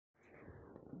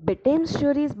Bedtime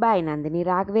stories by Nandini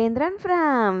Raghavendran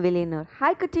from Villanur.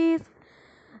 Hi cuties!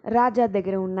 రాజా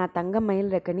దగ్గర ఉన్న తంగమయిల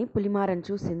రెక్కని పులిమారని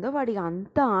చూసిందో వాడికి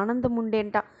అంత ఆనందం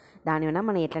ఉండేంట. దానివల్ల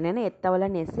మనం ఎట్లనైనా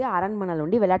ఎత్తవలనేసి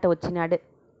అరణ్మనలుండి వెలాట వచ్చినాడు.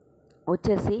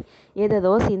 వచ్చేసి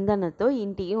ఏదేదో సిందనతో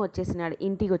ఇంటికి వచ్చేసినాడు.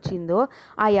 ఇంటికి వచ్చిందో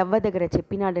ఆ యవ్వ దగ్గర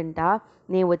చెప్పినాడంట,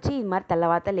 నేను వచ్చి మరి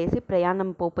తెల్లవాత లేసి ప్రయాణం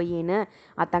పోపోయేను,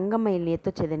 ఆ తంగమ్మల్ని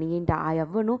ఎత్తొచ్చేదని. ఏంట ఆ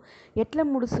యవ్వను ఎట్లా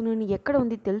ముడుసును, నీ ఎక్కడ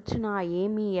ఉంది తెలుసునా,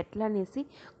 ఏమి ఎట్లా అనేసి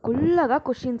కుల్లగా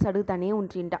క్వశ్చన్స్ అడుగుతానే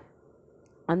ఉంచింట.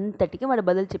 అంతటికి వాడు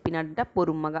బదులు చెప్పినాడంట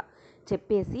పొరుమ్మగా.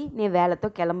 చెప్పేసి నేను వేళతో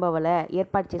కెలంబవలే,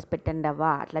 ఏర్పాటు చేసి పెట్టండి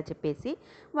అవ్వా అట్లా చెప్పేసి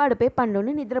వాడిపై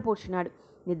పండుని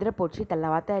నిద్రపోడ్చి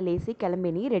తెల్లవాత లేసి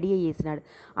కెలంబిని రెడీ అయ్యేసినాడు.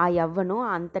 ఆ యవ్వను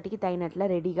అంతటికి తగినట్ల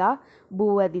రెడీగా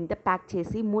బువ్వదింత ప్యాక్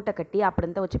చేసి మూట కట్టి,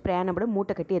 అప్పుడంతా వచ్చి ప్రయాణపడు మూట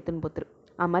కట్టి ఎత్తుని పోతురు.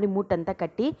 ఆ మరి మూట అంతా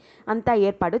కట్టి అంతా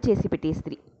ఏర్పాటు చేసి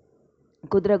పెట్టేస్త్రీ.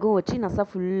 కుదురకు వచ్చి నస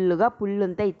ఫుల్గా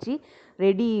పుల్లంతా ఇచ్చి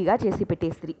రెడీగా చేసి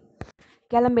పెట్టేస్త్రీ.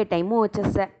 కిளம்பే టైము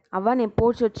వచ్చేస్తా, అవ్వ నేను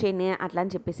పోడ్చి వచ్చేనే అట్లా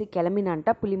అని చెప్పేసి కిளம்பிనంట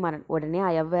పులిమారన్. ఉடனே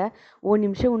ఆ యవ్వ, ఓ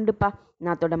నిమిషం ఉండుపా,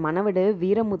 నాతోడ మనవడు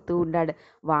వీరముత్తు ఉండాడు,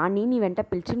 వాణ్ణి నీ వెంట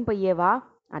పిలిచిని పోయేవా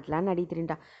అట్లా అని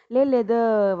అడిగితిరింట. లేదు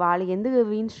వాళ్ళు ఎందుకు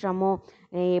వీణశ్రమో,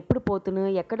 ఎప్పుడు పోతును,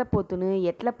 ఎక్కడ పోతును,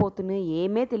 ఎట్లా పోతును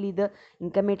ఏమే తెలీదు,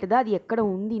 ఇంకమేటిదా అది ఎక్కడ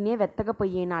ఉందినే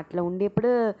వెత్తకపోయేనా అట్లా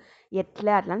ఉండేప్పుడు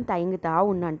ఎట్లా అట్లా అని తయంగుతా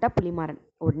ఉన్నంట పులిమారన్.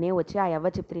 ఉడనే వచ్చి ఆ యవ్వ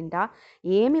చెప్తిరింట,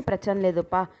 ఏమీ ప్రచన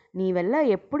లేదుప్పా, నీ వల్ల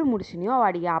ఎప్పుడు ముడిచినాయో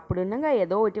వాడికి అప్పుడున్నగా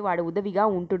ఏదో ఒకటి వాడు ఉదవిగా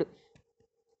ఉంటుడు,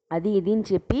 అది ఇది అని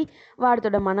చెప్పి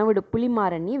వాడితోడ మనవడు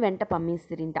పులిమారన్ని వెంట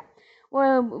పంపిస్తురింట.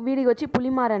 వీడికి వచ్చి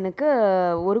పులిమారన్కు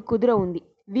ఒక కుదుర ఉంది,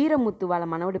 వీరముత్తు వాళ్ళ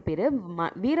మనవడి పేరు.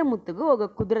 వీరముత్తుకు ఒక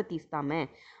కుదుర తీస్తామే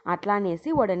అట్లా అనేసి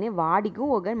ఉడనే వాడికి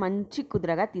ఒక మంచి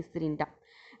కుదురగా తీస్తురింట.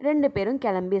 రెండు పేరు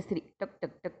కిளம்பేసిరి. టక్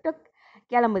టక్ టక్ టక్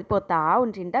కిளம்பிపోతా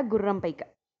ఉంచింట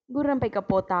గుర్రం పైక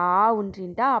పోతా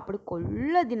ఉంచింట. అప్పుడు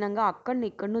కొల్ల దినంగా అక్కడిని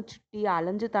ఇక్కడను చుట్టి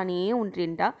అలంజుతానే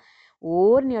ఉంచింట.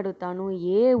 ఓర్ని అడుగుతాను,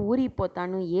 ఏ ఊరికి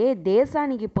పోతాను, ఏ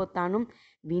దేశానికి పోతాను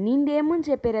వినిండేమని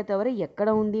చెప్పారే తవర ఎక్కడ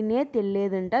ఉందినే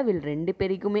తెలియదంట వీళ్ళు రెండు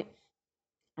పెరుగుమే.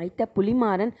 అయితే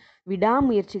పులిమారన్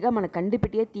విడాముయర్చిగా మన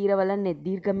కండిపెట్టియే తీరవలనే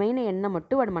దీర్ఘమైన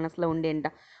ఎన్నమట్టు వాడు మనసులో ఉండేంట.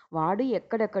 వాడు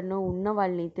ఎక్కడెక్కడనో ఉన్న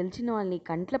వాళ్ళని, తెలిసిన వాళ్ళని,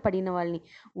 కంట్ల పడిన వాళ్ళని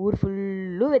ఊరు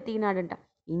ఫుల్లు వెతికినాడంట.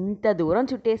 ఇంత దూరం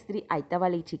చుట్టేస్త్రీ, అయితే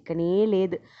వాళ్ళకి చిక్కనే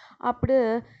లేదు. అప్పుడు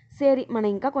సరి మనం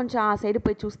ఇంకా కొంచెం ఆ సైడ్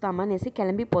పోయి చూస్తామనేసి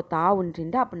కిளம்பிపోతా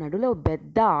ఉంటుంటే అప్పుడు నడులో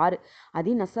పెద్ద ఆరు,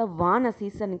 అది నస వాన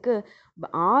సీజన్కి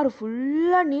ఆరు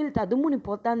ఫుల్లా నీళ్ళు తదుముని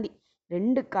పోతుంది.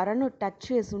 రెండు కర్రను టచ్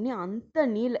చేసుకుని అంత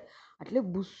నీళ్ళు అట్లే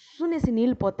బుస్సునేసి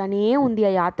నీళ్ళు పోతానే ఉంది ఆ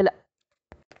యాతల.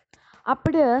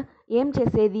 అప్పుడు ఏం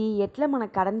చేసేది, ఎట్లా మన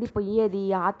కరంది పోయేది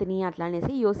ఆతని అట్లా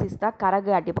అనేసి యోసిస్తా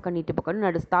కరగా అటుపక్కన ఇటుపక్కన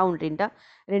నడుస్తూ ఉంటుంట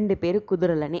రెండు పేరు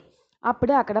కుదురలని.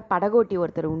 అప్పుడు అక్కడ పడగొట్టి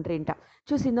ఒరుతరు ఉంట్రింట.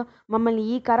 చూసిందో మమ్మల్ని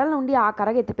ఈ కర్రల నుండి ఆ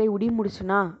కర్రగా ఎత్తిపోయి ఉడి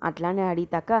ముడుచునా అట్లానే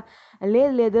అడిగితాక,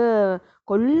 లేదు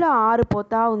కొల్ల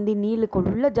ఆరిపోతా ఉంది, నీళ్ళు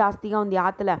కొల్ల జాస్తిగా ఉంది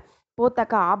ఆతల,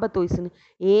 పోతాక ఆబతోయిసును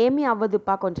ఏమీ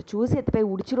అవ్వదుపా, కొంచెం చూసి ఎత్తిపోయి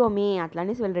ఉడిచిరోమే అట్లా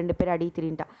అనేసి వీళ్ళు రెండు పేరు అడిగి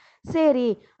తిరింట. సరి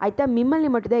అయితే మిమ్మల్ని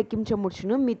మట్టుదా ఎక్కించ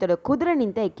ముడుచును, మీతో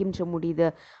కుదురనింత ఎక్కించ ముడిదు,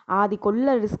 అది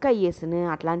కొల్ల రిస్క్ అయ్యేసును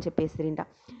అట్లా అని చెప్పేసిరింట.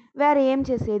 వేరే ఏం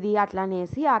చేసేది అట్లా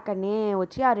అనేసి అక్కడనే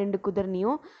వచ్చి ఆ రెండు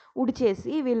కుదురనియో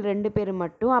ఉడిచేసి వీళ్ళు రెండు పేరు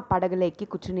మట్టు ఆ పడగలో ఎక్కి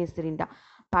కూర్చునేసిరింట.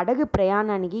 పడగ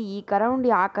ప్రయాణానికి ఈ కర నుండి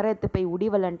ఆ కర ఎత్తిపోయి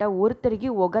ఉడివలంట ఒరుతరికి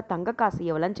ఒక తంగ కాసు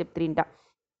ఇవ్వాలని చెప్తిరింట.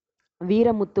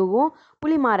 వీరముత్తువు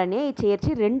పులిమారనే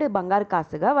చేర్చి రెండు బంగారు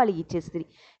కాసుగా వాళ్ళకి ఇచ్చేస్తుంది.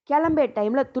 కిளம்பే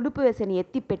టైంలో తుడుపు వేసని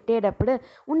ఎత్తి పెట్టేటప్పుడు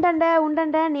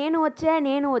ఉండండే నేను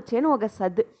వచ్చాను ఒక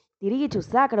సద్దు. తిరిగి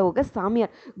చూస్తే అక్కడ ఒక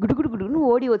సామియార్ గుడుగుడును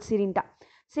ఓడి వచ్చిరింట.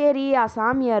 సరి ఆ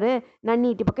సామియారు నన్ను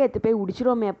ఇటు పక్క ఎత్తిపోయి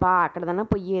ఉడిచిరోమేపా అక్కడదన్నా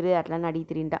పొయ్యేరు అట్లా అని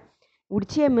అడిగితిరింట.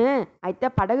 ఉడిచేము అయితే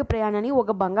పడగ ప్రయాణానికి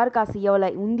ఒక బంగారు కాసు ఇవ్వాల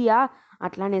ఉందియా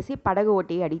అట్లా అనేసి పడగ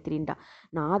ఒకటి అడిగితిరింట.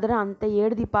 నాదర అంత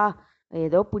ఏడుదిపా,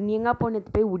 ఏదో పుణ్యంగా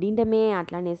పోనెత్తిపోయి ఉడిండమే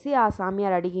అట్లా అనేసి ఆ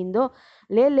సామియార్ అడిగిందో,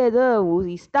 లేదు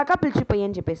ఇస్తాక పిలిచిపోయి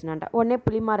అని చెప్పేసినంట. ఉడనే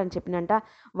పులిమారని చెప్పినంట,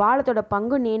 వాళ్ళతోడ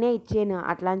పంగు నేనే ఇచ్చాను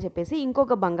అట్లా అని చెప్పేసి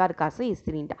ఇంకొక బంగారు కాసు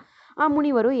ఇస్తురింట. ఆ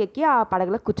మునివరు ఎక్కి ఆ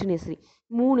పడగలో కూర్చునేసి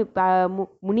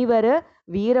మునివరు,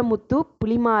 వీరముత్తు,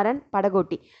 పులిమారన్,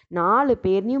 పడగొట్టి నాలుగు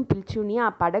పేరుని పిలుచుని ఆ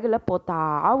పడగలో పోతా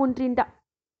ఉంట్రింట.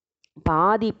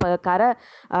 పాది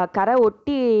కర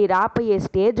ఒట్టి రాపోయే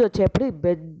స్టేజ్ వచ్చేప్పుడు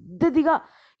పెద్దదిగా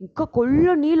ఇంకా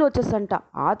కొల్ల నీళ్ళు వచ్చేసంట.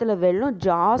 ఆతల వెళ్ళం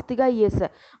జాస్తిగా అయ్యేసా,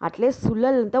 అట్లే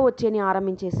సుల్లలంతా వచ్చేని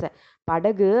ఆరంభించేసా.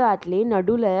 పడగు అట్లే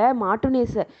నడులే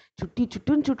మాటునేసా,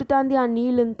 చుట్టుని చుట్టుతాంది ఆ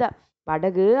నీళ్ళంతా.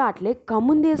 పడగు అట్లే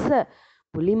కమ్ముందేసా.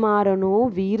 పులిమారను,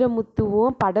 వీరముత్తువు,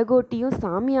 పడగొట్టియు,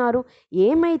 సామియారు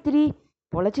ఏమైతిరి,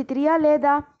 పొలచితిరియా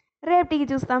లేదా? రేపటికి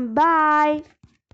చూస్తాం. బాయ్.